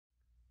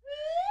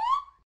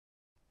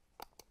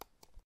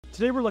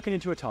Today we're looking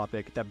into a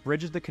topic that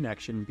bridges the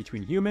connection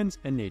between humans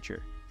and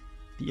nature: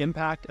 the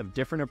impact of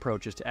different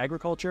approaches to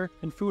agriculture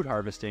and food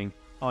harvesting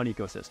on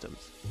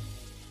ecosystems.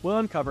 We'll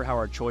uncover how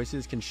our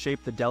choices can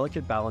shape the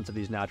delicate balance of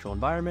these natural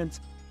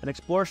environments and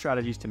explore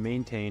strategies to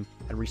maintain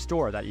and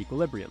restore that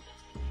equilibrium.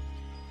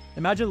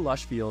 Imagine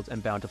lush fields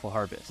and bountiful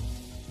harvests.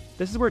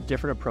 This is where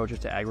different approaches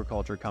to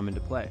agriculture come into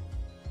play.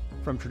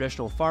 From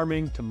traditional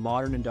farming to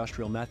modern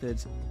industrial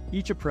methods,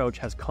 each approach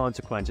has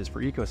consequences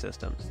for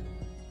ecosystems.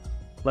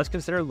 Let's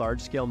consider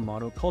large-scale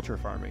monoculture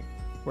farming,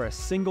 where a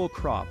single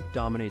crop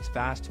dominates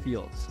vast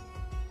fields.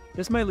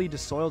 This might lead to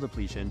soil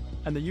depletion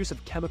and the use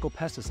of chemical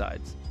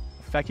pesticides,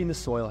 affecting the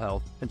soil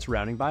health and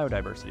surrounding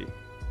biodiversity.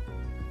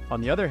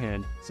 On the other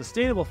hand,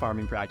 sustainable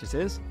farming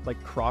practices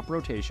like crop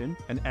rotation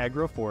and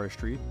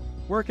agroforestry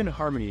work in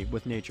harmony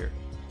with nature.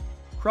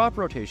 Crop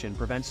rotation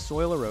prevents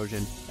soil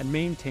erosion and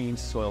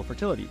maintains soil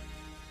fertility,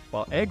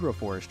 while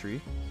agroforestry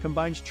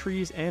combines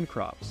trees and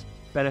crops,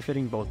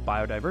 benefiting both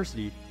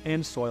biodiversity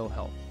and soil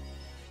health.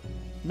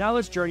 Now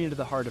let's journey into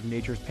the heart of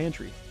nature's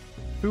pantry: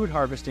 food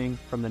harvesting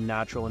from the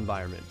natural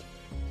environment.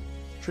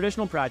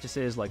 Traditional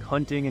practices like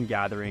hunting and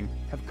gathering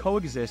have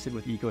coexisted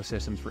with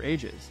ecosystems for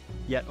ages,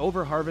 yet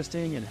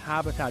overharvesting and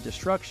habitat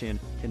destruction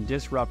can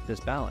disrupt this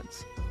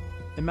balance.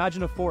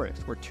 Imagine a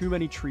forest where too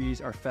many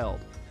trees are felled,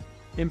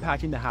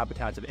 impacting the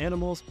habitats of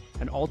animals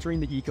and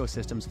altering the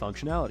ecosystem's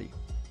functionality.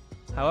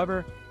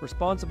 However,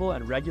 responsible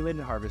and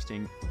regulated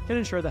harvesting can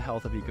ensure the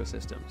health of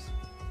ecosystems.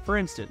 For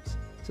instance,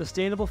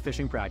 sustainable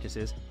fishing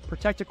practices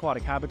protect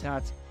aquatic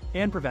habitats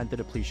and prevent the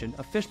depletion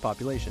of fish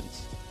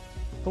populations.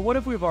 But what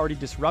if we've already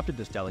disrupted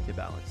this delicate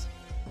balance?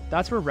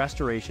 That's where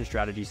restoration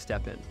strategies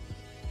step in.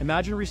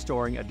 Imagine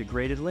restoring a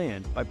degraded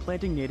land by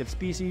planting native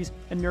species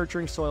and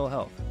nurturing soil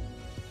health.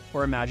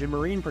 Or imagine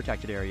marine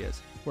protected areas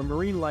where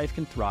marine life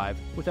can thrive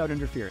without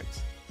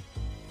interference.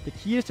 The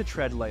key is to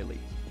tread lightly,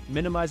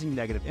 minimizing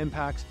negative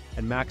impacts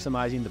and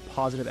maximizing the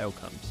positive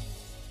outcomes.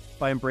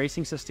 By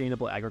embracing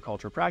sustainable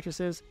agricultural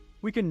practices,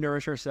 we can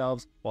nourish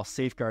ourselves while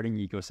safeguarding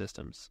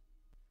ecosystems.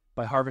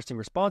 By harvesting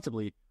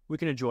responsibly, we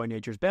can enjoy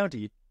nature's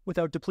bounty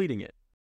without depleting it.